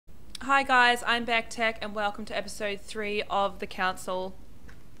Hi guys, I'm Bectec and welcome to episode 3 of The Council.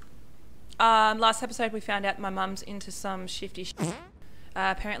 Last episode we found out my mum's into some shifty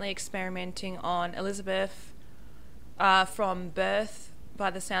apparently experimenting on Elizabeth from birth by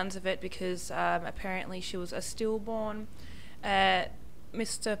the sounds of it, because apparently she was a stillborn.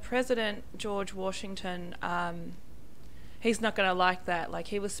 Mr. President George Washington, he's not going to like that. Like,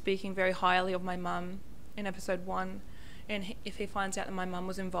 he was speaking very highly of my mum in episode 1. And if he finds out that my mum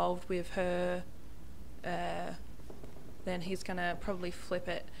was involved with her, then he's going to probably flip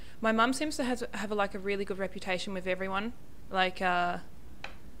it. My mum seems to have a really good reputation with everyone. But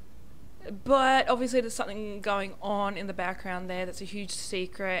obviously there's something going on in the background there that's a huge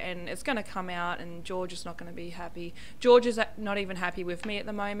secret, and it's going to come out, and George is not going to be happy. George is not even happy with me at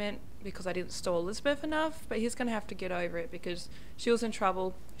the moment because I didn't stall Elizabeth enough, but he's going to have to get over it because she was in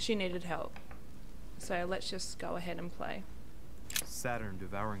trouble. She needed help. So let's just go ahead and play. Saturn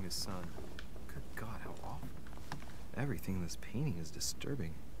devouring his sun. Good God, how awful. Everything in this painting is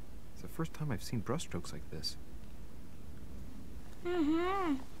disturbing. It's the first time I've seen brushstrokes like this.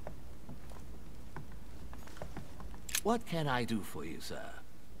 What can I do for you, sir?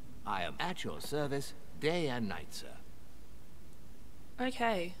 I am at your service day and night, sir.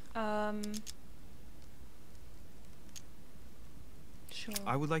 Okay, sure.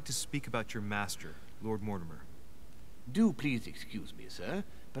 I would like to speak about your master, Lord Mortimer. Do please excuse me, sir,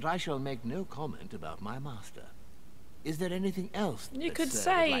 but I shall make no comment about my master. Is there anything else You that could sir would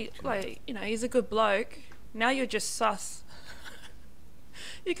say, like to know? he's a good bloke. Now you're just sus.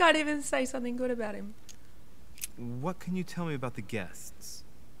 You can't even say something good about him. What can you tell me about the guests?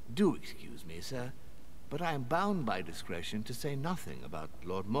 Do excuse me, sir, but I am bound by discretion to say nothing about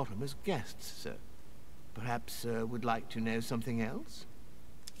Lord Mortimer's guests, sir. Perhaps sir would like to know something else?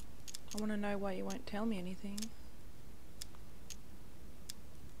 I want to know why you won't tell me anything.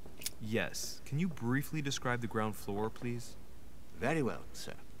 Yes. Can you briefly describe the ground floor, please? Very well,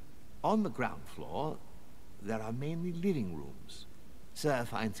 sir. On the ground floor, there are mainly living rooms. Sir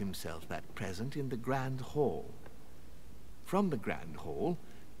finds himself at present in the Grand Hall. From the Grand Hall,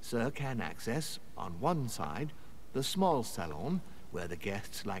 Sir can access, on one side, the small salon, where the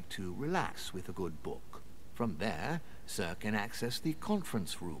guests like to relax with a good book. From there, Sir can access the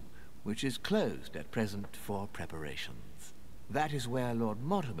conference room, which is closed at present for preparations. That is where Lord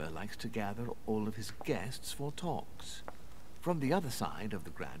Mortimer likes to gather all of his guests for talks. From the other side of the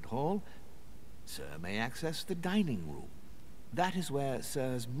Grand Hall, Sir may access the dining room. That is where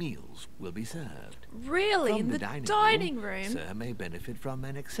Sir's meals will be served. Really? From In the dining room? Sir may benefit from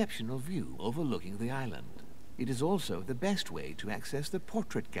an exceptional view overlooking the island. It is also the best way to access the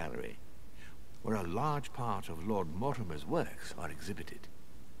portrait gallery, where a large part of Lord Mortimer's works are exhibited.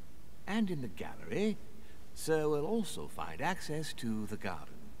 And in the gallery, Sir will also find access to the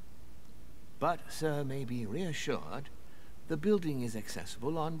garden. But Sir may be reassured the building is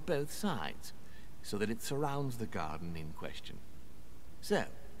accessible on both sides, so that it surrounds the garden in question. So,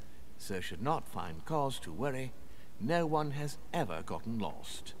 Sir should not find cause to worry. No one has ever gotten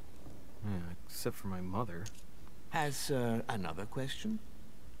lost. Yeah, except for my mother. Has Sir another question?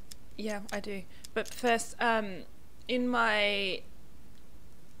 Yeah, I do. But first, in my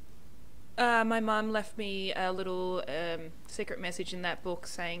mum left me a little secret message in that book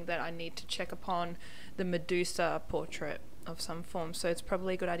saying that I need to check upon the Medusa portrait of some form, so it's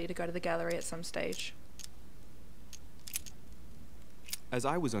probably a good idea to go to the gallery at some stage. As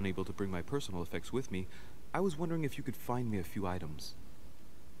I was unable to bring my personal effects with me, I was wondering if you could find me a few items.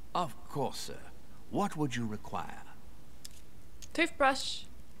 Of course, sir. What would you require? Toothbrush.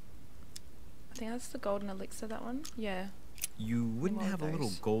 I think that's the golden elixir, that one. Yeah. You wouldn't One of have a little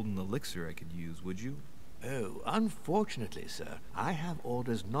those. golden elixir I could use, would you? Oh, unfortunately, sir, I have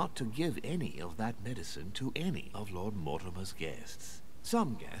orders not to give any of that medicine to any of Lord Mortimer's guests.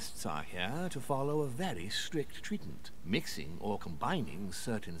 Some guests are here to follow a very strict treatment. Mixing or combining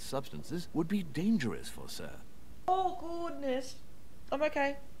certain substances would be dangerous for Sir. Oh, goodness. I'm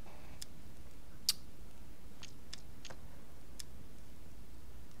okay.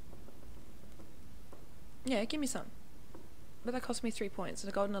 Yeah, give me some. But that cost me 3 points.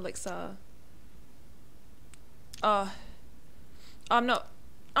 And a golden elixir. I'm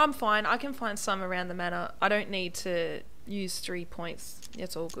fine. I can find some around the manor. I don't need to use 3 points.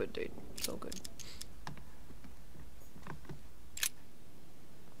 It's all good, dude. It's all good.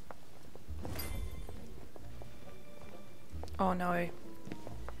 Oh no.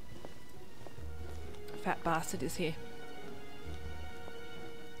 Fat bastard is here.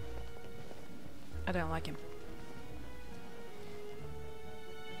 I don't like him.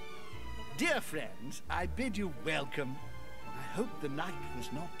 Dear friends, I bid you welcome. hope the night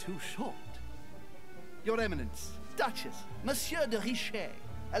was not too short. Your Eminence, Duchess, Monsieur de Richet,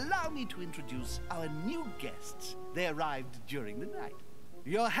 allow me to introduce our new guests. They arrived during the night.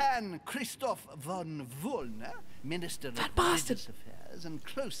 Johann Christoph von Wollner, Minister of Religious Affairs and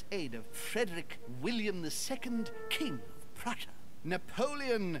close aide of Frederick William II, King of Prussia.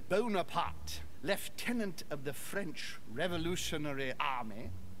 Napoleon Bonaparte, Lieutenant of the French Revolutionary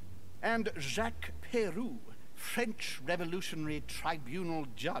Army. And Jacques Peroux, French Revolutionary Tribunal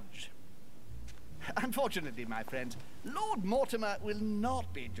Judge. Unfortunately, my friends, Lord Mortimer will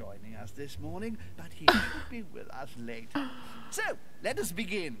not be joining us this morning, but he should be with us later. So, let us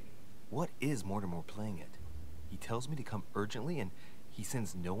begin. What is Mortimer playing at? He tells me to come urgently and he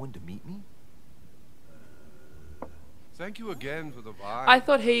sends no one to meet me? Thank you again for the wine. I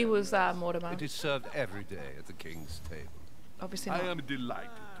thought he was Mortimer. It is served every day at the king's table. Obviously not. I am delighted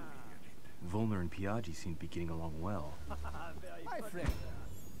to hear it. Volner and Piaggi seem to be getting along well. My friend.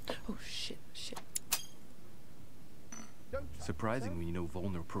 Oh, shit. Surprising when you know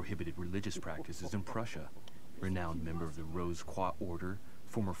Volner prohibited religious practices in Prussia. Renowned member of the Rose Croix Order,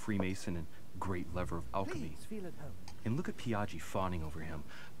 former Freemason, and great lover of alchemy. And look at Piaggi fawning over him.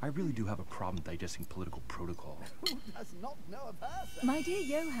 I really do have a problem digesting political protocol. Who does not know of her, sir? My dear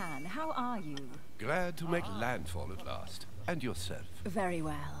Johann, how are you? Glad to make landfall at last. And yourself? Very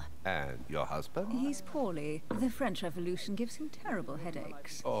well. And your husband? He's poorly. The French Revolution gives him terrible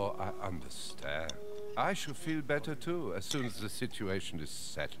headaches. Oh, I understand. I shall feel better too, as soon as the situation is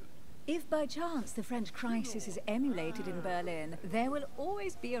settled. If by chance the French crisis is emulated in Berlin, there will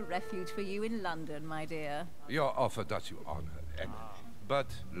always be a refuge for you in London, my dear. Your offer does you honor, Emily. But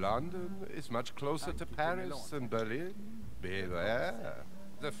London is much closer to Paris than Berlin. Beware.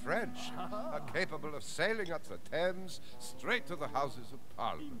 The French are capable of sailing up the Thames straight to the Houses of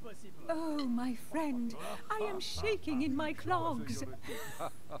Parliament. Oh, my friend, I am shaking in my clogs.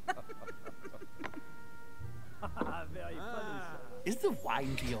 Is the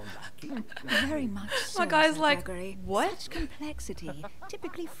wine to your liking? Very much so. My guy's Sir like, Gregory. what? Such complexity.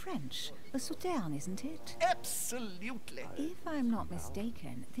 Typically French. A Sauterne, isn't it? Absolutely. If I'm not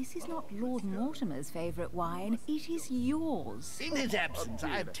mistaken, this is not Lord Mortimer's favourite wine. It is yours. In his absence,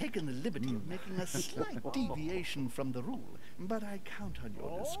 I have taken the liberty of making a slight deviation from the rule, but I count on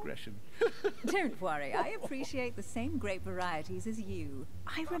your discretion. Don't worry, I appreciate the same grape varieties as you.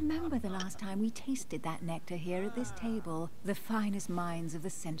 I remember the last time we tasted that nectar here at this table. The finest minds of the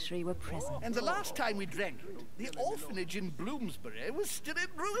century were present. And the last time we drank it, the orphanage in Bloomsbury was still in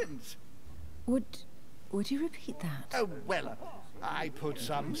ruins. Would you repeat that? Oh, well, I put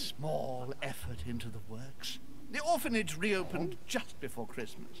some small effort into the works. The orphanage reopened just before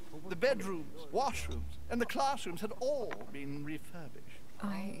Christmas. The bedrooms, washrooms, and the classrooms had all been refurbished.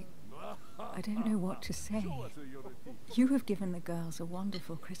 I don't know what to say. You have given the girls a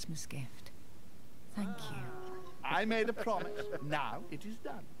wonderful Christmas gift. Thank you. I made a promise. Now it is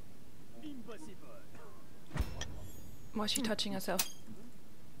done. Why is she touching herself?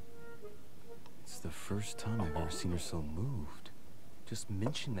 It's the first time I've ever seen her so moved. Just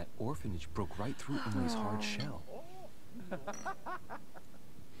mention that orphanage broke right through Emily's hard shell.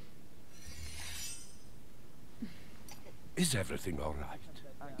 Is everything all right?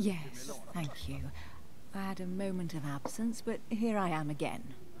 Yes, thank you. I had a moment of absence, but here I am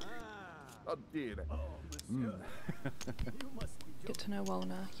again. Get to know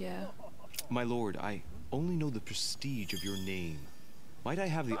Wollner, yeah. My lord, I only know the prestige of your name. Might I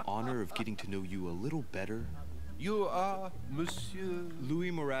have the honor of getting to know you a little better? You are Monsieur Louis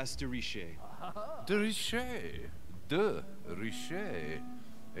Moras de Richet. de Richet. De Richet.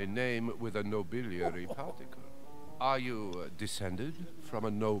 A name with a nobiliary particle. Are you descended from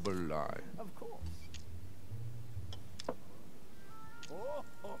a noble line? Of course.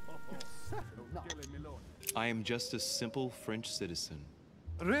 I am just a simple French citizen.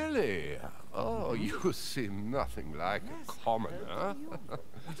 Really? Oh, you seem nothing like a commoner.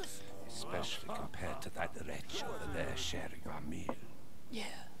 Especially compared to that wretch over there sharing our meal. Yeah.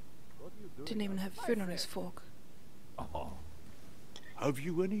 Didn't even have food on his fork. Have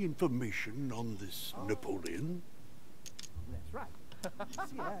you any information on this Napoleon? That's right.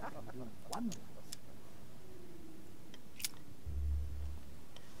 See, I do wonders.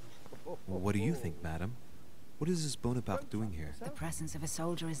 Well, what do you think, madam? What is this Bonaparte doing here? The presence of a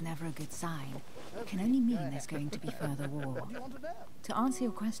soldier is never a good sign. It can only mean there's going to be further war. To answer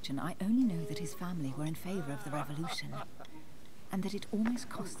your question, I only know that his family were in favor of the revolution, and that it almost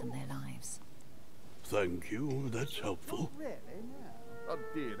cost them their lives. Thank you, that's helpful.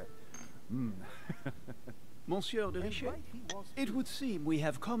 Monsieur de Richet, it would seem we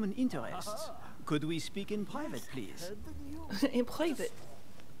have common interests. Could we speak in private, please? In private.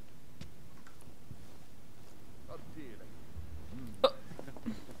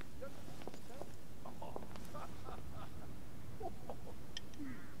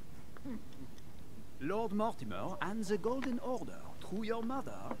 Lord Mortimer and the Golden Order, through your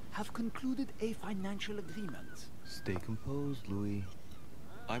mother, have concluded a financial agreement. Stay composed, Louis.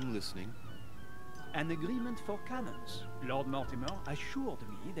 I'm listening. An agreement for cannons. Lord Mortimer assured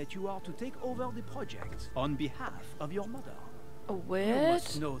me that you are to take over the project on behalf of your mother. A You word?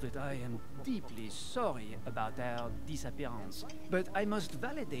 must know that I am deeply sorry about her disappearance, but I must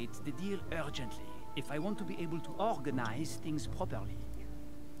validate the deal urgently if I want to be able to organize things properly.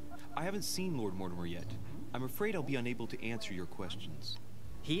 I haven't seen Lord Mortimer yet. I'm afraid I'll be unable to answer your questions.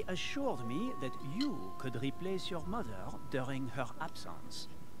 He assured me that you could replace your mother during her absence.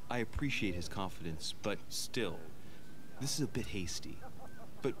 I appreciate his confidence, but still, this is a bit hasty.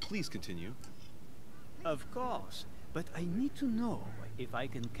 But please continue. Of course, but I need to know if I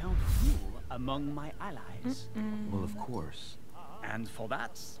can count you among my allies. Well, of course. And for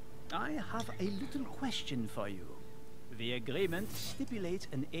that, I have a little question for you. The agreement stipulates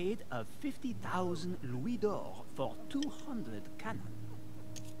an aid of 50,000 louis d'or for 200 cannon.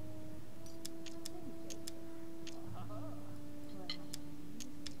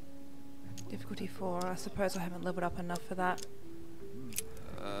 Difficulty 4. I suppose I haven't leveled up enough for that.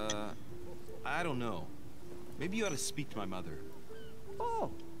 I don't know. Maybe you ought to speak to my mother.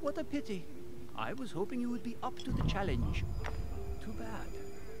 Oh, what a pity. I was hoping you would be up to the challenge. Too bad.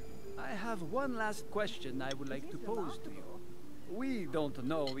 I have one last question I would like to pose to you. We don't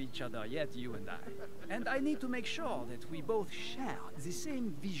know each other yet, you and I. And I need to make sure that we both share the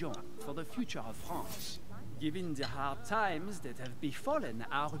same vision for the future of France. Given the hard times that have befallen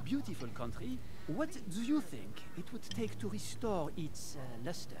our beautiful country, what do you think it would take to restore its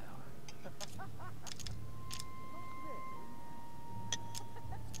luster?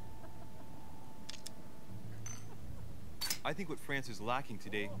 I think what France is lacking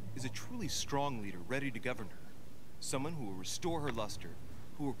today is a truly strong leader ready to govern her. Someone who will restore her luster,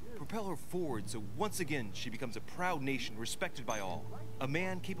 who will propel her forward so once again she becomes a proud nation respected by all. A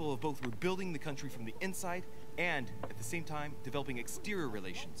man capable of both rebuilding the country from the inside and, at the same time, developing exterior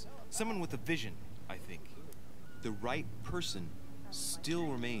relations. Someone with a vision, I think. The right person still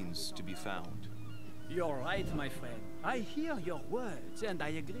remains to be found. You're right, my friend. I hear your words, and I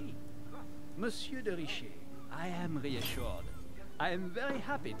agree. Monsieur de Richet, I am reassured. I am very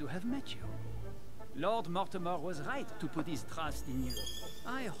happy to have met you. Lord Mortimer was right to put his trust in you.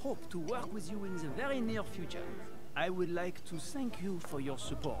 I hope to work with you in the very near future. I would like to thank you for your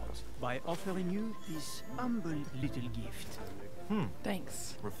support by offering you this humble little gift.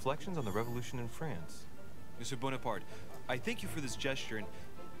 Thanks. Reflections on the Revolution in France. Monsieur Bonaparte, I thank you for this gesture, and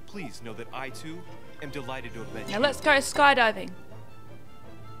please know that I, too, am delighted to have met you. Now let's go skydiving.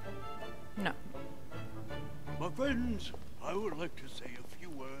 No. My friends, I would like to say a few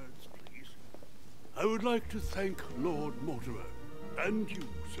words, please. I would like to thank Lord Mortimer, and you,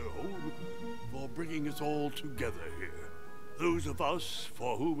 Sir Holm, for bringing us all together here. Those of us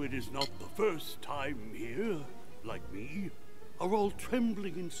for whom it is not the first time here, like me, are all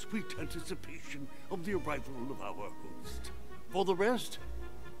trembling in sweet anticipation of the arrival of our host. For the rest,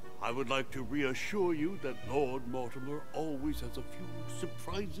 I would like to reassure you that Lord Mortimer always has a few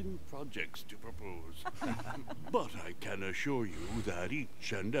surprising projects to propose. But I can assure you that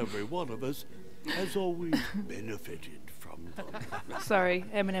each and every one of us has always benefited from them. Sorry,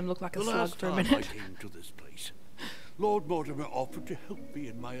 Eminem looked like a The slug last for a time I minute. came to this place, Lord Mortimer offered to help me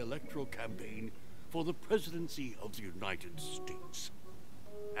in my electoral campaign for the presidency of the United States.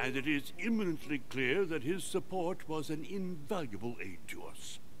 And it is imminently clear that his support was an invaluable aid to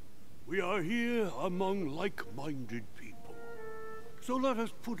us. We are here among like-minded people. So let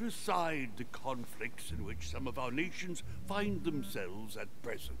us put aside the conflicts in which some of our nations find themselves at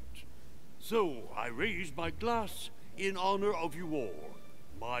present. So I raise my glass in honor of you all,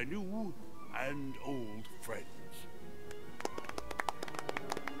 my new and old friends.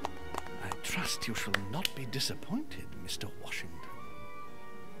 I trust you shall not be disappointed, Mr. Washington.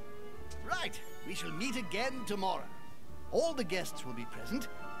 Right, we shall meet again tomorrow. All the guests will be present,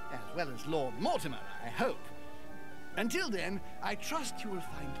 as well as Lord Mortimer, I hope. Until then, I trust you will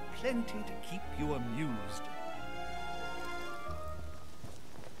find plenty to keep you amused.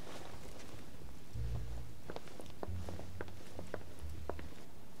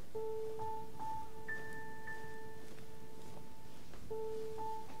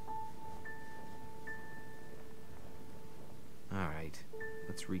 Alright,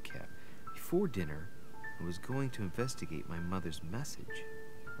 let's recap. Before dinner, I was going to investigate my mother's message.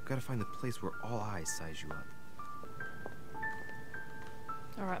 I've got to find the place where all eyes size you up.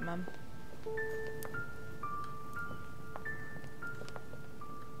 Alright, Mum.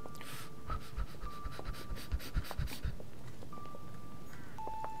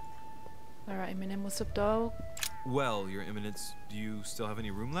 Alright, Eminem, what's up, dog? Well, Your Eminence, do you still have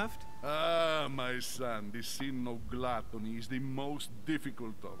any room left? Ah, my son, the sin of gluttony is the most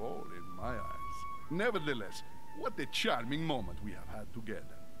difficult of all in my eyes. Nevertheless, what a charming moment we have had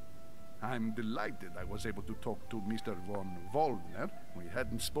together. I'm delighted I was able to talk to Mr. von Wollner. We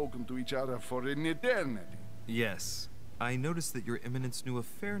hadn't spoken to each other for an eternity. Yes. I noticed that Your Eminence knew a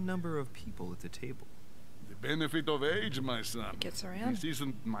fair number of people at the table. The benefit of age, my son. Gets around. This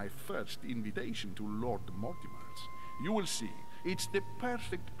isn't my first invitation to Lord Mortimer's. You will see, it's the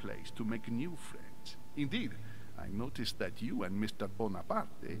perfect place to make new friends. Indeed, I noticed that you and Mr.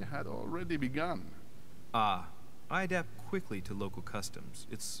 Bonaparte had already begun. Ah, I adapt quickly to local customs.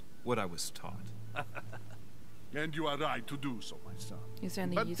 It's what I was taught. And you are right to do so, my son. He's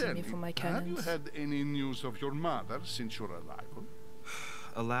only But using tell me for my cannons. Have you had any news of your mother since your arrival?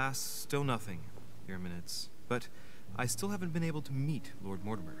 Alas, still nothing, Your Eminence. But I still haven't been able to meet Lord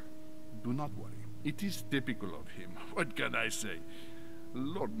Mortimer. Do not worry. It is typical of him. What can I say?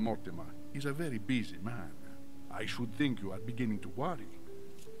 Lord Mortimer is a very busy man. I should think you are beginning to worry.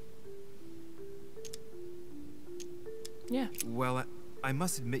 Yeah. Well, I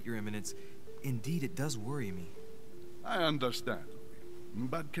must admit, Your Eminence, indeed it does worry me. I understand,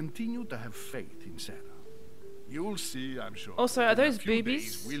 but continue to have faith in Sarah. You'll see, I'm sure. Also, are in a those few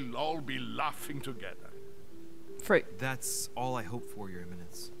boobies? days, we'll all be laughing together. Fruit. That's all I hope for, Your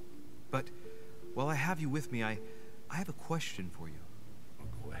Eminence. But while I have you with me, I have a question for you.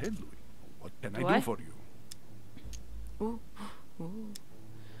 Go ahead, Louis. What can I What? do for you? Ooh. Ooh.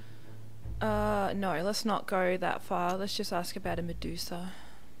 No, let's not go that far. Let's just ask about a Medusa.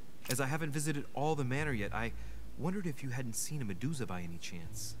 As I haven't visited all the manor yet, I wondered if you hadn't seen a Medusa by any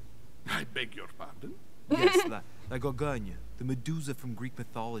chance. I beg your pardon? Yes, la Gorgogne, the Medusa from Greek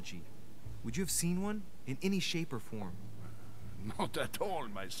mythology. Would you have seen one in any shape or form? Not at all,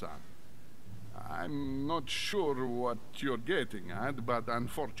 my son. I'm not sure what you're getting at, but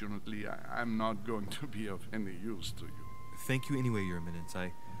unfortunately, I'm not going to be of any use to you. Thank you anyway, Your Eminence.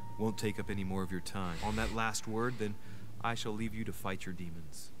 I won't take up any more of your time. On that last word, then, I shall leave you to fight your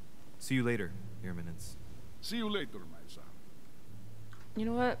demons. See you later, Your Eminence. See you later, my son. You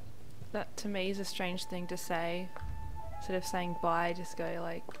know what? That to me is a strange thing to say. Instead of saying bye, just go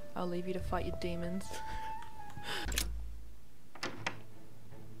like, I'll leave you to fight your demons.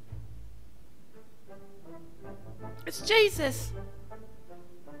 It's Jesus!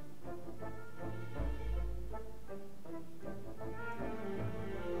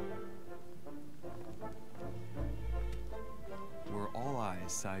 Where all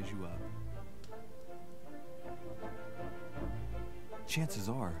eyes size you up. Chances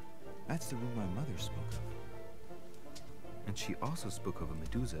are, that's the room my mother spoke of. And she also spoke of a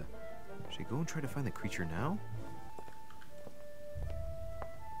Medusa. Should I go and try to find the creature now?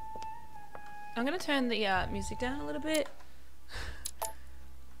 I'm gonna turn the music down a little bit.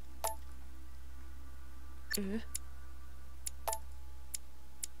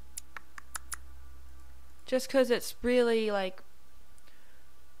 Just because it's really like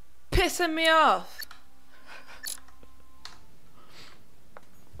pissing me off.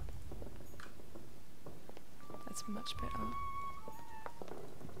 That's much better.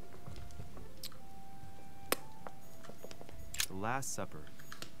 The Last Supper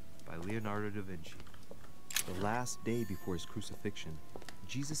by Leonardo da Vinci. The last day before his crucifixion,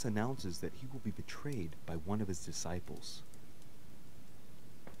 Jesus announces that he will be betrayed by one of his disciples.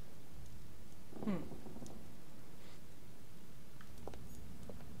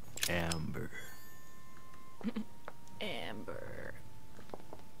 Amber. Amber.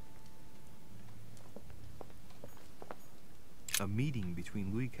 A meeting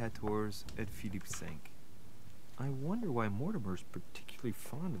between Louis XIV and Philippe V. I wonder why Mortimer's particularly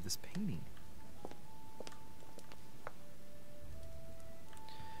fond of this painting.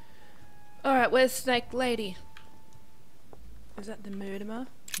 Alright, where's Snake Lady? Is that the Mortimer?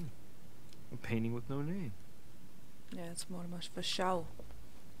 A painting with no name. Yeah, it's Mortimer for sure.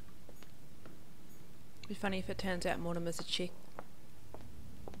 Be funny if it turns out Mortimer's a chick.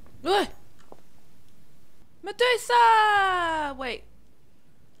 Ugh! Medusa! Wait.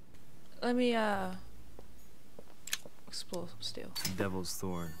 Let me explore still. Devil's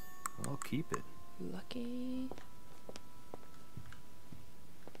Thorn. I'll keep it. Lucky.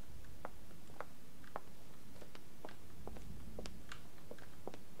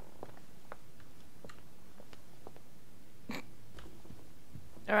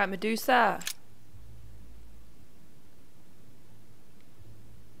 Alright, Medusa.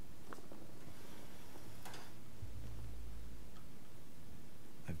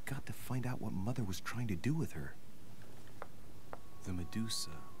 I've got to find out what Mother was trying to do with her. The Medusa.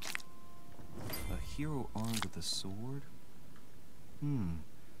 A hero armed with a sword?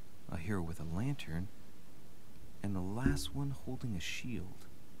 A hero with a lantern. And the last one holding a shield.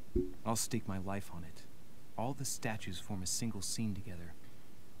 I'll stake my life on it. All the statues form a single scene together.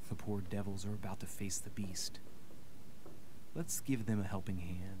 The poor devils are about to face the beast. Let's give them a helping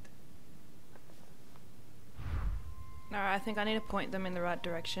hand. Alright, I think I need to point them in the right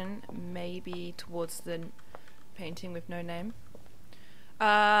direction. Maybe towards the painting with no name.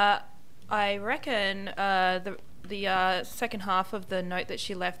 I reckon the second half of the note that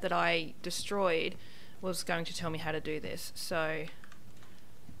she left that I destroyed was going to tell me how to do this. So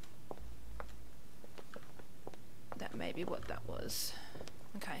that may be what that was.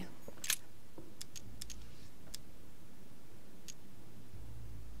 Okay.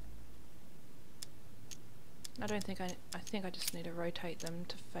 I don't think I think I just need to rotate them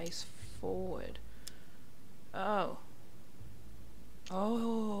to face forward. Oh.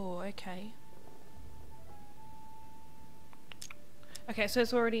 Oh, okay. Okay, so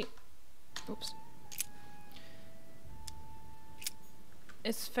it's already... Oops.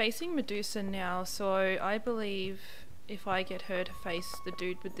 It's facing Medusa now, so I believe if I get her to face the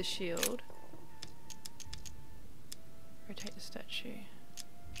dude with the shield... Rotate the statue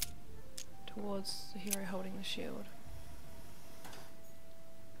towards the hero holding the shield.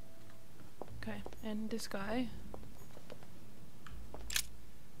 Okay, and this guy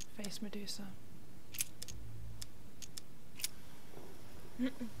face Medusa.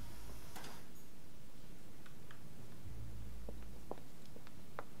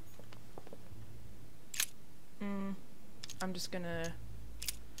 I'm just gonna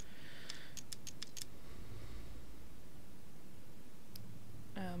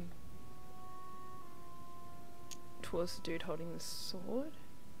towards the dude holding the sword.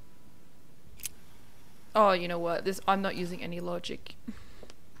 Oh, you know what? I'm not using any logic.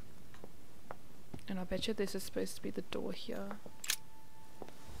 And I bet you this is supposed to be the door here.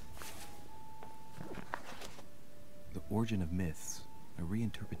 The origin of myths, a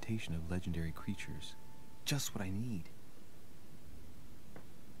reinterpretation of legendary creatures. Just what I need.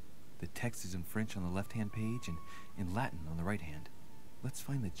 The text is in French on the left-hand page and in Latin on the right hand. Let's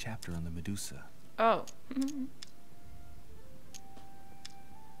find the chapter on the Medusa. Oh.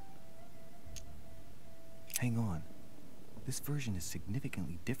 Hang on. This version is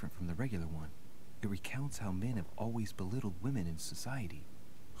significantly different from the regular one. It recounts how men have always belittled women in society.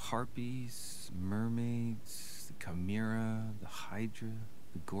 Harpies, mermaids, the chimera, the hydra,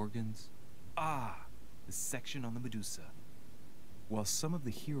 the gorgons. Ah, the section on the Medusa. While some of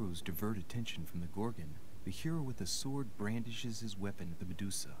the heroes divert attention from the gorgon, the hero with the sword brandishes his weapon at the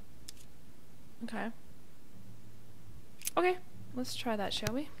Medusa. Okay. Okay, let's try that,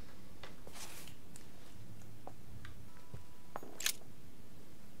 shall we?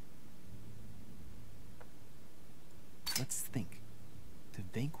 Let's think. To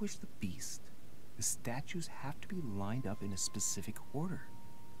vanquish the beast, the statues have to be lined up in a specific order.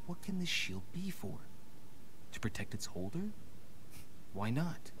 What can the shield be for? To protect its holder? Why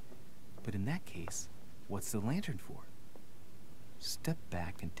not? But in that case, what's the lantern for? Step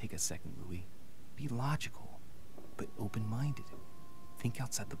back and take a second, Louis. Be logical, but open-minded. Think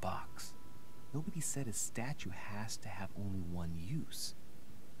outside the box. Nobody said a statue has to have only one use.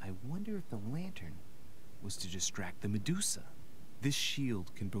 I wonder if the lantern was to distract the Medusa. This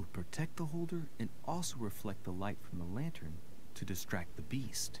shield can both protect the holder and also reflect the light from the lantern to distract the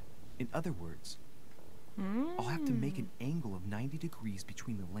beast. In other words, I'll have to make an angle of 90 degrees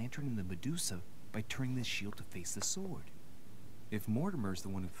between the lantern and the Medusa by turning the shield to face the sword. If Mortimer's the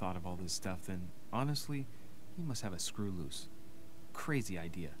one who thought of all this stuff, then honestly, he must have a screw loose. Crazy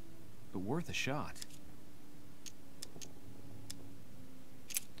idea, but worth a shot.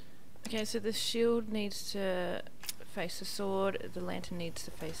 Okay, so the shield needs to face the sword, the lantern needs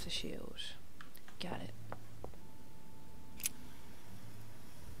to face the shield. Got it.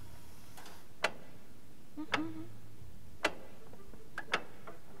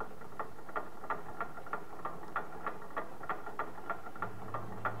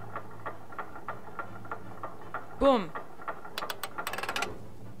 Boom.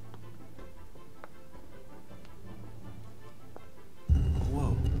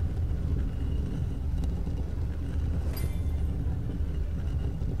 Whoa.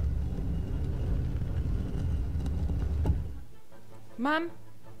 Mum?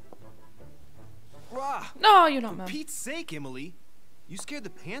 Rah! No, you're not, For Mum. Pete's sake, Emily. You scared the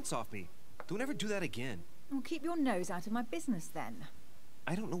pants off me. Don't ever do that again. Well, keep your nose out of my business then.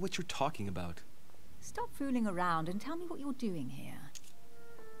 I don't know what you're talking about. Stop fooling around and tell me what you're doing here.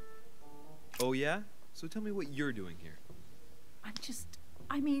 Oh yeah? So tell me what you're doing here.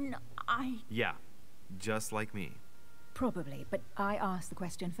 Yeah, just like me. Probably, but I asked the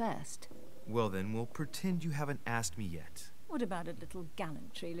question first. Well then, we'll pretend you haven't asked me yet. What about a little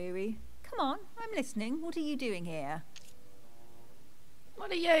gallantry, Louis? Come on, I'm listening. What are you doing here? What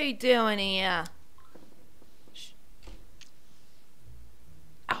are you doing here? Shh.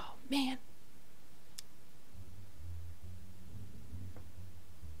 Oh, man.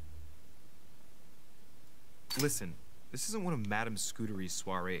 Listen, this isn't one of Madame Scootery's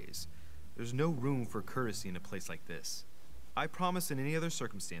soirees. There's no room for courtesy in a place like this. I promise in any other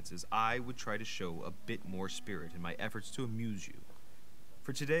circumstances, I would try to show a bit more spirit in my efforts to amuse you.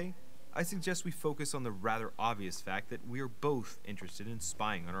 For today, I suggest we focus on the rather obvious fact that we are both interested in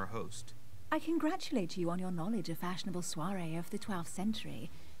spying on our host. I congratulate you on your knowledge of fashionable soiree of the 12th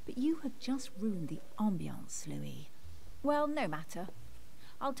century, but you have just ruined the ambiance, Louis. Well, no matter.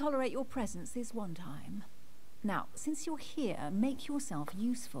 I'll tolerate your presence this one time. Now, since you're here, make yourself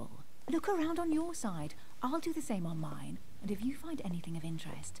useful. Look around on your side. I'll do the same on mine. And if you find anything of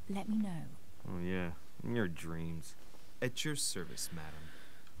interest, let me know. Oh yeah, in your dreams. At your service, madam.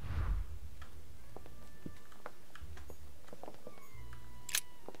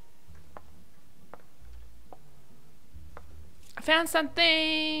 I found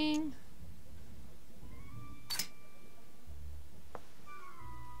something!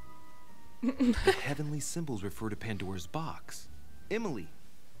 The heavenly symbols refer to Pandora's box. Emily,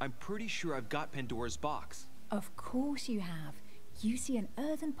 I'm pretty sure I've got Pandora's box. Of course you have. You see an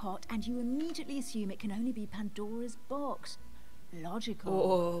earthen pot and you immediately assume it can only be Pandora's box. Logical.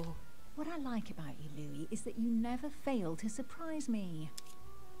 Oh. What I like about you, Louis, is that you never fail to surprise me.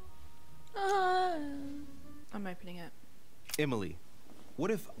 I'm opening it. Emily,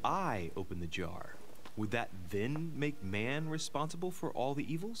 what if I open the jar? Would that then make man responsible for all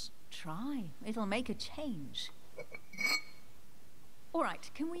the evils? Try. It'll make a change. All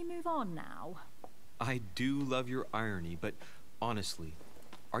right, can we move on now? I do love your irony, but honestly,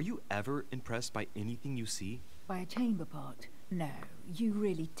 are you ever impressed by anything you see? By a chamber pot? No, you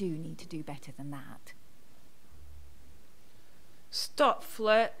really do need to do better than that. Stop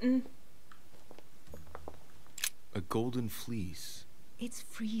flirting. A golden fleece. It's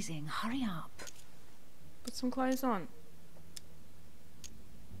freezing. Hurry up. Put some clothes on.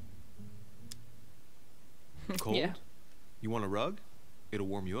 Cold? Yeah. You want a rug? It'll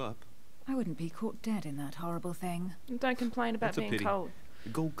warm you up. I wouldn't be caught dead in that horrible thing. Don't complain about That's a being pity. cold. The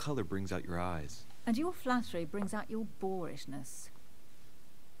gold color brings out your eyes. And your flattery brings out your boorishness.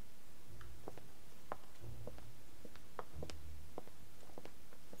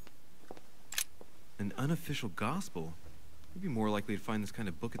 An unofficial gospel? You'd be more likely to find this kind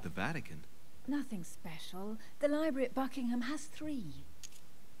of book at the Vatican. Nothing special. The library at Buckingham has 3.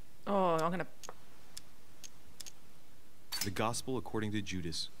 Oh, I'm gonna... The Gospel according to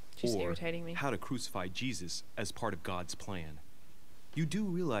Judas. She's or irritating me. How to crucify Jesus as part of God's plan. You do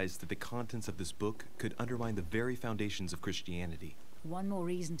realize that the contents of this book could undermine the very foundations of Christianity. One more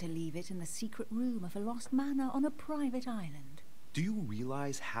reason to leave it in the secret room of a lost manor on a private island. Do you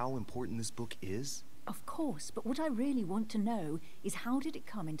realize how important this book is? Of course, but what I really want to know is how did it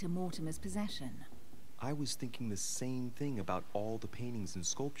come into Mortimer's possession? I was thinking the same thing about all the paintings and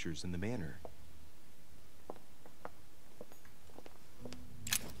sculptures in the manor.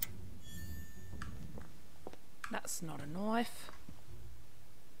 That's not a knife.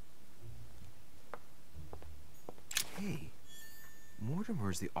 Hey,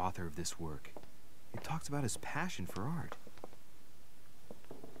 Mortimer is the author of this work. It talks about his passion for art.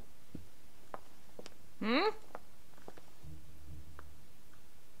 Hmm?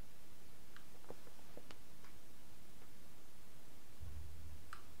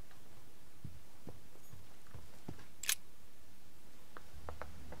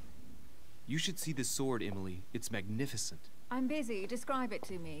 You should see this sword, Emily. It's magnificent. I'm busy. Describe it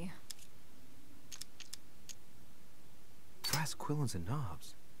to me. Brass quillons and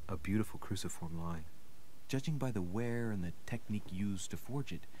knobs. A beautiful cruciform line. Judging by the wear and the technique used to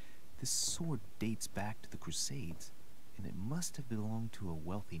forge it, this sword dates back to the Crusades, and it must have belonged to a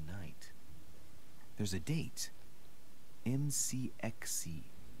wealthy knight. There's a date. MCXC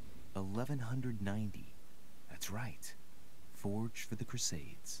 1190. That's right. Forged for the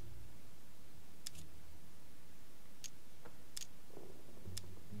Crusades.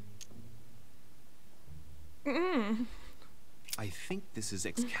 I think this is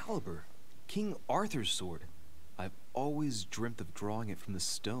Excalibur, King Arthur's sword. always dreamt of drawing it from the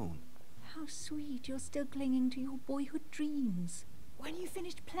stone. How sweet, you're still clinging to your boyhood dreams. When you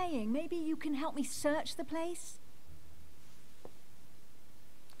finished playing, maybe you can help me search the place?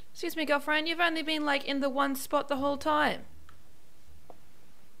 Excuse me, girlfriend, you've only been like in the one spot the whole time.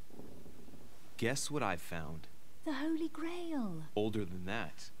 Guess what I found? The Holy Grail. Older than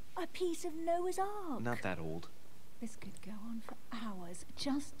that. A piece of Noah's Ark. Not that old. This could go on for hours.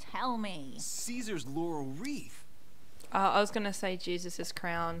 Just tell me. Caesar's laurel wreath. I was gonna say Jesus'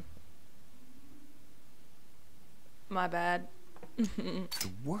 crown. My bad. The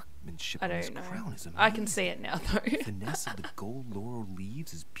workmanship I on this don't know. crown is amazing. I can see it now, though. The finesse of the gold laurel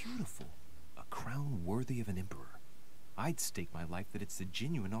leaves is beautiful. A crown worthy of an emperor. I'd stake my life that it's a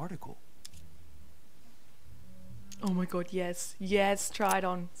genuine article. Oh my god, yes. Yes, try it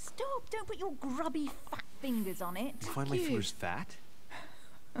on. Stop! Don't put your grubby fat fingers on it. You find my fingers fat?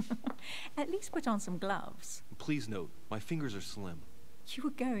 At least put on some gloves. Please note, my fingers are slim. You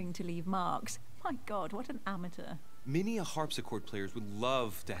were going to leave marks. My god, what an amateur. Many a harpsichord players would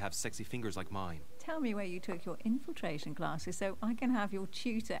love to have sexy fingers like mine. Tell me where you took your infiltration classes so I can have your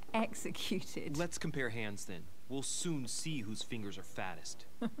tutor executed. Let's compare hands then. We'll soon see whose fingers are fattest.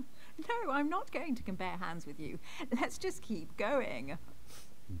 No, I'm not going to compare hands with you. Let's just keep going.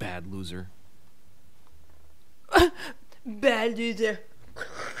 Bad loser. Bad loser.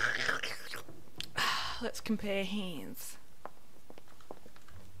 Let's compare hands.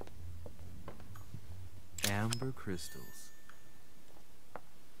 Amber crystals.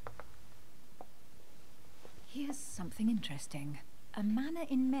 Here's something interesting. A manor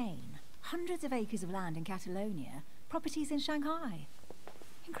in Maine, hundreds of acres of land in Catalonia, properties in Shanghai.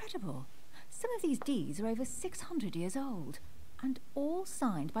 Incredible. Some of these deeds are over 600 years old, and all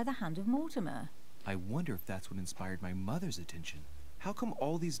signed by the hand of Mortimer. I wonder if that's what inspired my mother's attention. How come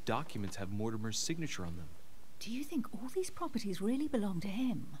all these documents have Mortimer's signature on them? Do you think all these properties really belong to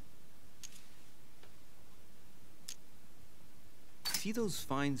him? See those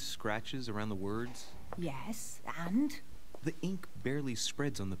fine scratches around the words? Yes, and? The ink barely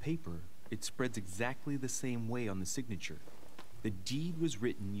spreads on the paper. It spreads exactly the same way on the signature. The deed was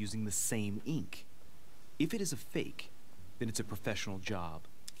written using the same ink. If it is a fake, then it's a professional job.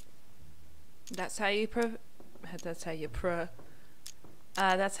 That's how you that's how you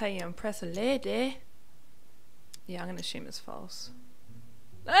impress a lady. Yeah, I'm gonna assume it's false.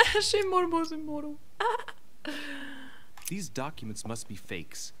 Assume Mortimer's immortal. These documents must be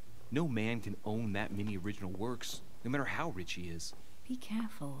fakes. No man can own that many original works, no matter how rich he is. Be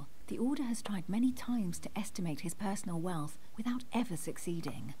careful. The Order has tried many times to estimate his personal wealth without ever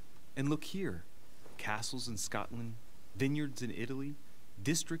succeeding. And look here. Castles in Scotland, vineyards in Italy,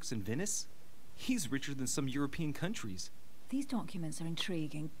 districts in Venice. He's richer than some European countries. These documents are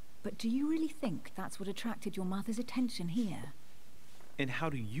intriguing, but do you really think that's what attracted your mother's attention here? And how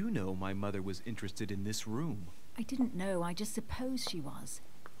do you know my mother was interested in this room? I didn't know, I just supposed she was.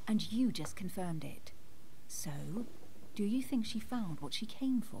 And you just confirmed it. So, do you think she found what she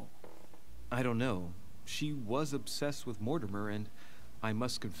came for? I don't know. She was obsessed with Mortimer, and I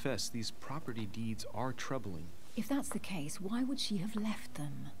must confess these property deeds are troubling. If that's the case, why would she have left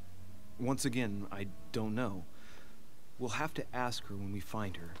them? Once again, I don't know. We'll have to ask her when we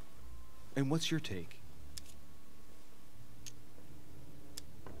find her. And what's your take?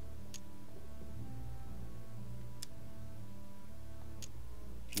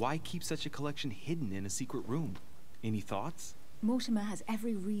 Why keep such a collection hidden in a secret room? Any thoughts? Mortimer has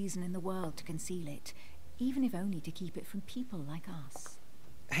every reason in the world to conceal it, even if only to keep it from people like us.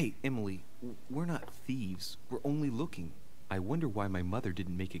 Hey, Emily, we're not thieves. We're only looking. I wonder why my mother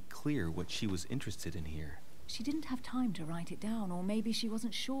didn't make it clear what she was interested in here. She didn't have time to write it down, or maybe she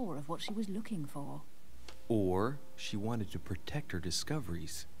wasn't sure of what she was looking for. Or she wanted to protect her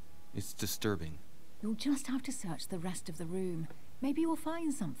discoveries. It's disturbing. You'll just have to search the rest of the room. Maybe you'll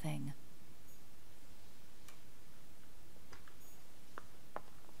find something.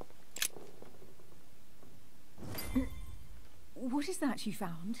 What is that you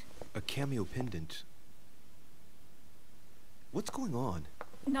found? A cameo pendant. What's going on?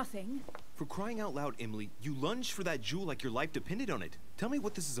 Nothing. For crying out loud, Emily, you lunged for that jewel like your life depended on it. Tell me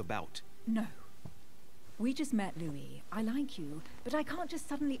what this is about. No. We just met, Louis. I like you, but I can't just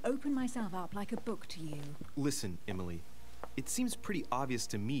suddenly open myself up like a book to you. Listen, Emily. It seems pretty obvious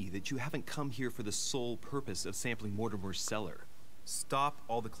to me that you haven't come here for the sole purpose of sampling Mortimer's cellar. Stop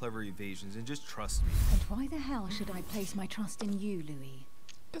all the clever evasions and just trust me. And why the hell should I place my trust in you, Louis?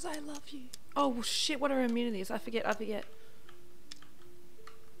 Because I love you. Oh shit, what are immunities? I forget.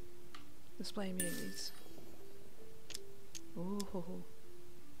 Display immunities. Ooh.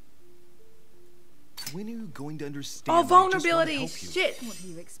 When are you going to understand? Oh, I just wanna vulnerability. help you. Shit. What do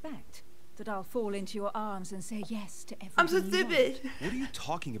you expect? That I'll fall into your arms and say yes to everything I'm so you want? stupid. What are you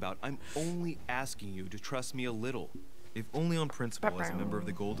talking about? I'm only asking you to trust me a little. If only on principle, as a member of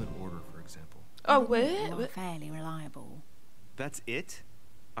the Golden Order, for example. Oh, You are what? fairly reliable. That's it?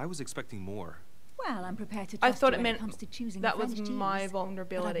 I was expecting more. Well, I'm prepared to I trust thought you it when meant it comes to choosing that a was friend's my genes,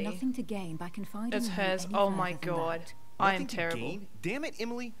 vulnerability. But I've nothing to gain by confiding It's in hers. you Oh any my further than god. that. I am Nothing to terrible. gain? Damn it,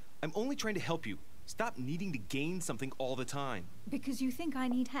 Emily. I'm only trying to help you. Stop needing to gain something all the time. Because you think I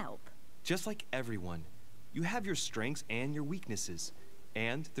need help. Just like everyone. You have your strengths and your weaknesses.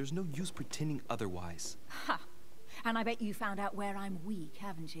 And there's no use pretending otherwise. Ha! And I bet you found out where I'm weak,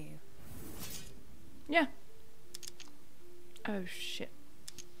 haven't you? Yeah. Oh shit.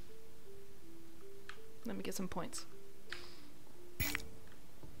 Let me get some points.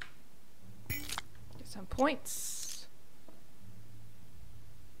 Get some points.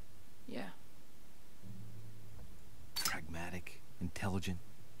 Yeah. Pragmatic, intelligent,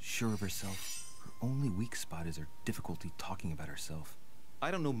 sure of herself. Her only weak spot is her difficulty talking about herself.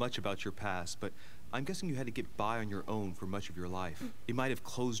 I don't know much about your past, but I'm guessing you had to get by on your own for much of your life. It might have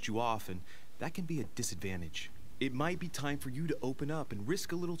closed you off, and that can be a disadvantage. It might be time for you to open up and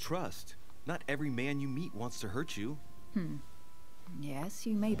risk a little trust. Not every man you meet wants to hurt you. Yes,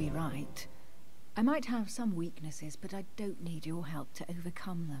 you may be right. I might have some weaknesses, but I don't need your help to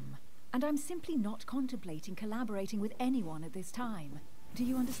overcome them. And I'm simply not contemplating collaborating with anyone at this time. Do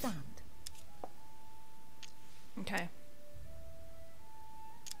you understand? Okay.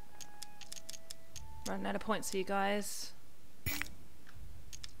 Running out of points here, guys.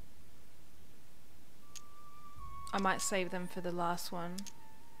 I might save them for the last one.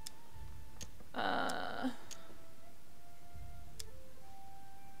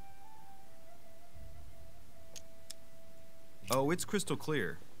 Oh, it's crystal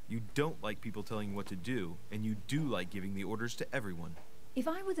clear. You don't like people telling you what to do, and you do like giving the orders to everyone. If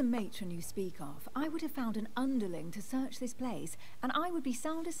I were the matron you speak of, I would have found an underling to search this place, and I would be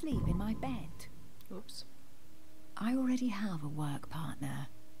sound asleep in my bed. Oops. I already have a work partner.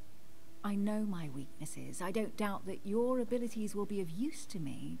 I know my weaknesses. I don't doubt that your abilities will be of use to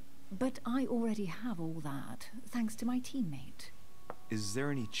me. But I already have all that, thanks to my teammate. Is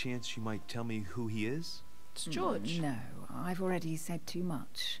there any chance you might tell me who he is? It's George. No, I've already said too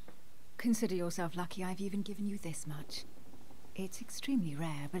much. Consider yourself lucky I've even given you this much. It's extremely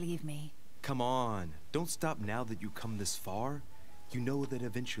rare, believe me. Come on, don't stop now that you've come this far. You know that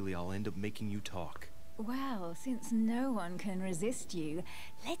eventually I'll end up making you talk. Well, since no one can resist you,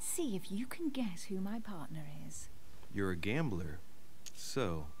 let's see if you can guess who my partner is. You're a gambler.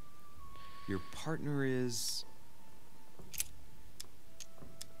 So, your partner is...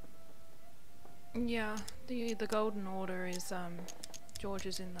 Yeah, the Golden Order is George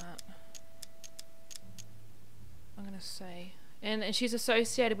is in that. I'm gonna say, and she's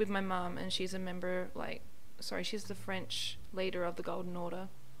associated with my mum, and she's a member, like, sorry, she's the French leader of the Golden Order.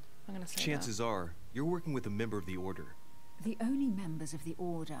 I'm gonna say Chances are, you're working with a member of the Order. The only members of the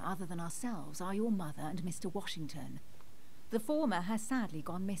Order other than ourselves are your mother and Mr. Washington. The former has sadly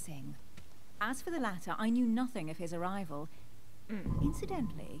gone missing. As for the latter, I knew nothing of his arrival.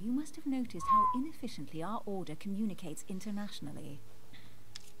 Incidentally, you must have noticed how inefficiently our Order communicates internationally.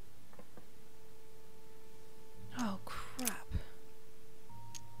 Oh crap!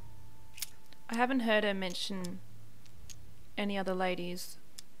 I haven't heard her mention any other ladies.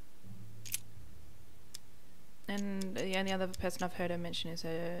 And the only other person I've heard her mention is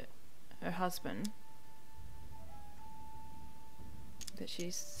her husband. That she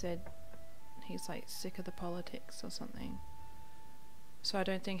said he's like sick of the politics or something. So I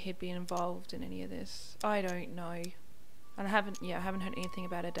don't think he'd be involved in any of this. I don't know. And I haven't heard anything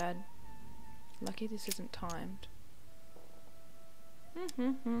about her dad. Lucky this isn't timed.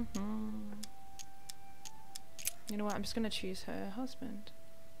 You know what? I'm just gonna choose her husband.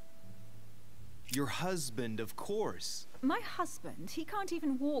 Your husband, of course. My husband? He can't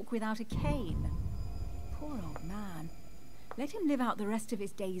even walk without a cane. Poor old man. Let him live out the rest of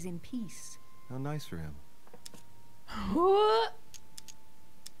his days in peace. How nice for him. What?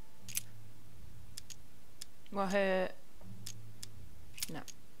 Well, her... No.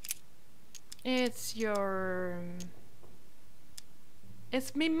 It's your...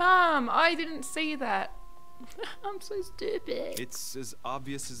 It's me mom! I didn't see that. I'm so stupid. It's as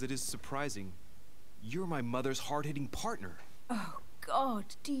obvious as it is surprising. You're my mother's hard-hitting partner. Oh,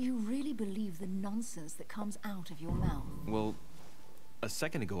 God, do you really believe the nonsense that comes out of your mouth? Well, a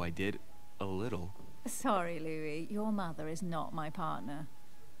second ago I did. A little. Sorry, Louis, your mother is not my partner.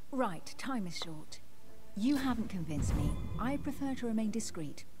 Right, time is short. You haven't convinced me. I prefer to remain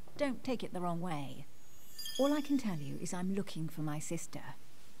discreet. Don't take it the wrong way. All I can tell you is I'm looking for my sister.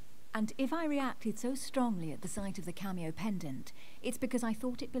 And if I reacted so strongly at the sight of the cameo pendant, it's because I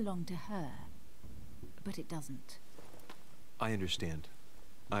thought it belonged to her. But it doesn't. I understand.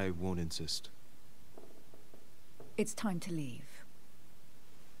 I won't insist. It's time to leave.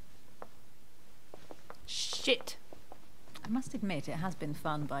 Shit. I must admit, it has been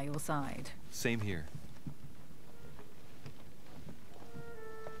fun by your side. Same here.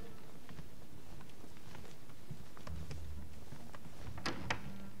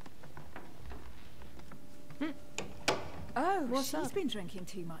 Oh, What's she's up? been drinking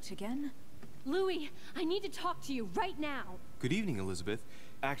too much again. Louis, I need to talk to you right now. Good evening, Elizabeth.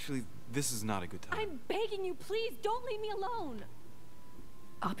 Actually, this is not a good time. I'm begging you, please don't leave me alone.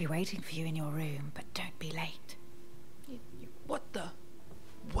 I'll be waiting for you in your room, but don't be late. What the?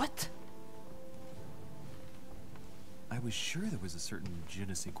 What? I was sure there was a certain je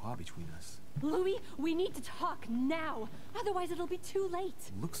ne sais quoi between us. Louis, we need to talk now. Otherwise it'll be too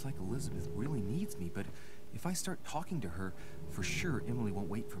late. Looks like Elizabeth really needs me, but if I start talking to her, for sure Emily won't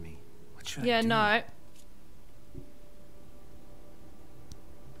wait for me. What should I do? No.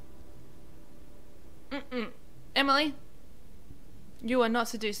 Emily, you are not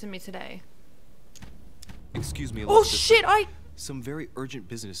seducing me today. Excuse me, Oh Elizabeth. shit, Some very urgent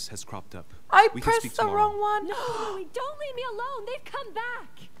business has cropped up. I We can pressed speak the tomorrow. wrong one. No, Louis, don't leave me alone. They've come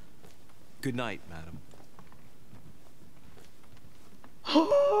back. Good night, madam.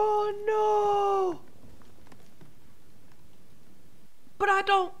 Oh no! But I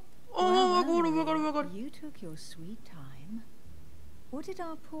don't. Oh my god! Oh my god! Oh my god! You took your sweet time. What did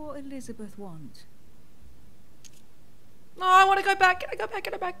our poor Elizabeth want? No, I want to go back. Can I go back?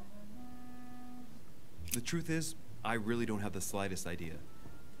 Can I back? The truth is, I really don't have the slightest idea.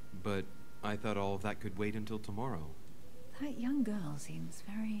 But I thought all of that could wait until tomorrow. That young girl seems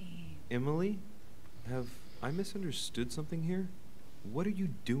very... Emily? Have I misunderstood something here? What are you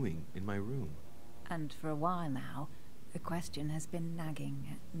doing in my room? And for a while now, the question has been nagging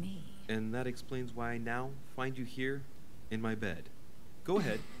at me. And that explains why I now find you here in my bed. Go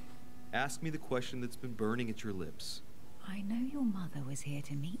ahead. Ask me the question that's been burning at your lips. I know your mother was here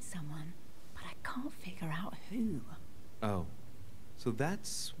to meet someone, but I can't figure out who. Oh. So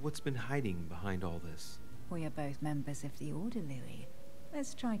that's what's been hiding behind all this. We are both members of the Order, Louis.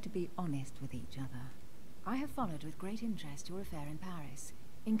 Let's try to be honest with each other. I have followed with great interest your affair in Paris,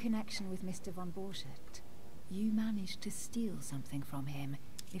 in connection with Mr. von Borchardt. You managed to steal something from him,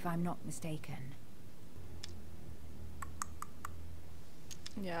 if I'm not mistaken.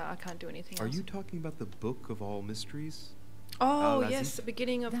 Yeah, I can't do anything Are else. you talking about the Book of All Mysteries? Oh that's yes, it. the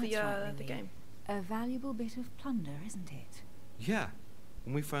beginning of That's the right, the Louis. game. A valuable bit of plunder, isn't it? Yeah.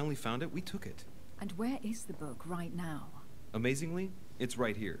 When we finally found it, we took it. And where is the book right now? Amazingly, it's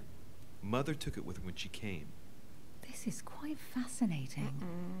right here. Mother took it with her when she came. This is quite fascinating.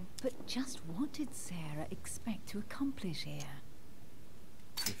 But just what did Sarah expect to accomplish here?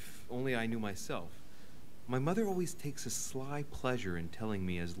 If only I knew myself. My mother always takes a sly pleasure in telling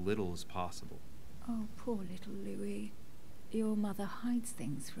me as little as possible. Oh, poor little Louis. Your mother hides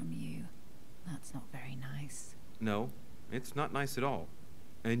things from you. That's not very nice. No, it's not nice at all.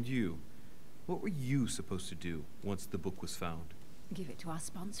 And you? What were you supposed to do once the book was found? Give it to our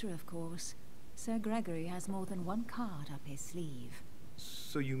sponsor, of course. Sir Gregory has more than one card up his sleeve.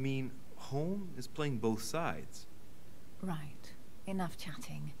 So you mean home is playing both sides? Right. Enough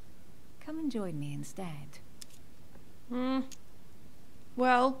chatting. Come and join me instead.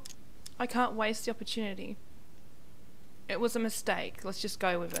 Well, I can't waste the opportunity. It was a mistake. Let's just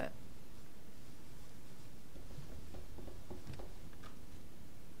go with it.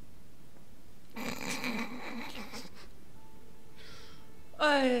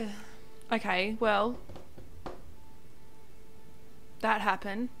 Okay, well, that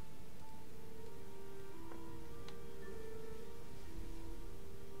happened.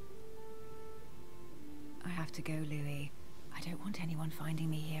 I have to go, Louis. I don't want anyone finding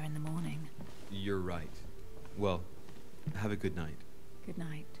me here in the morning. You're right. Well, have a good night. Good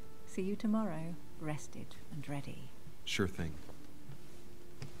night. See you tomorrow, rested and ready. Sure thing.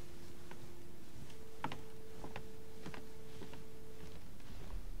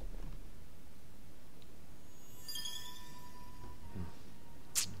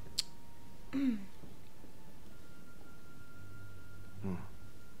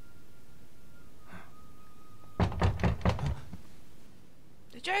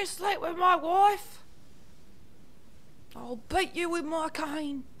 Did you sleep with my wife? I'll beat you with my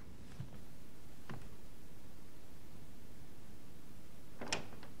cane.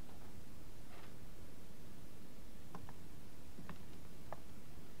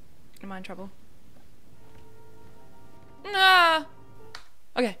 Am I in trouble? Nah.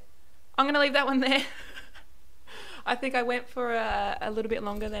 Okay, I'm gonna leave that one there. I think I went for a little bit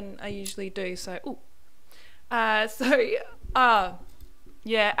longer than I usually do, so, ooh.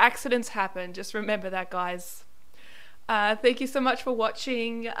 Yeah, accidents happen. Just remember that, guys. Thank you so much for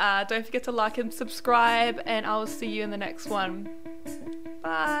watching. Don't forget to like and subscribe, and I'll see you in the next one.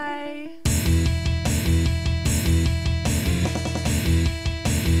 Bye.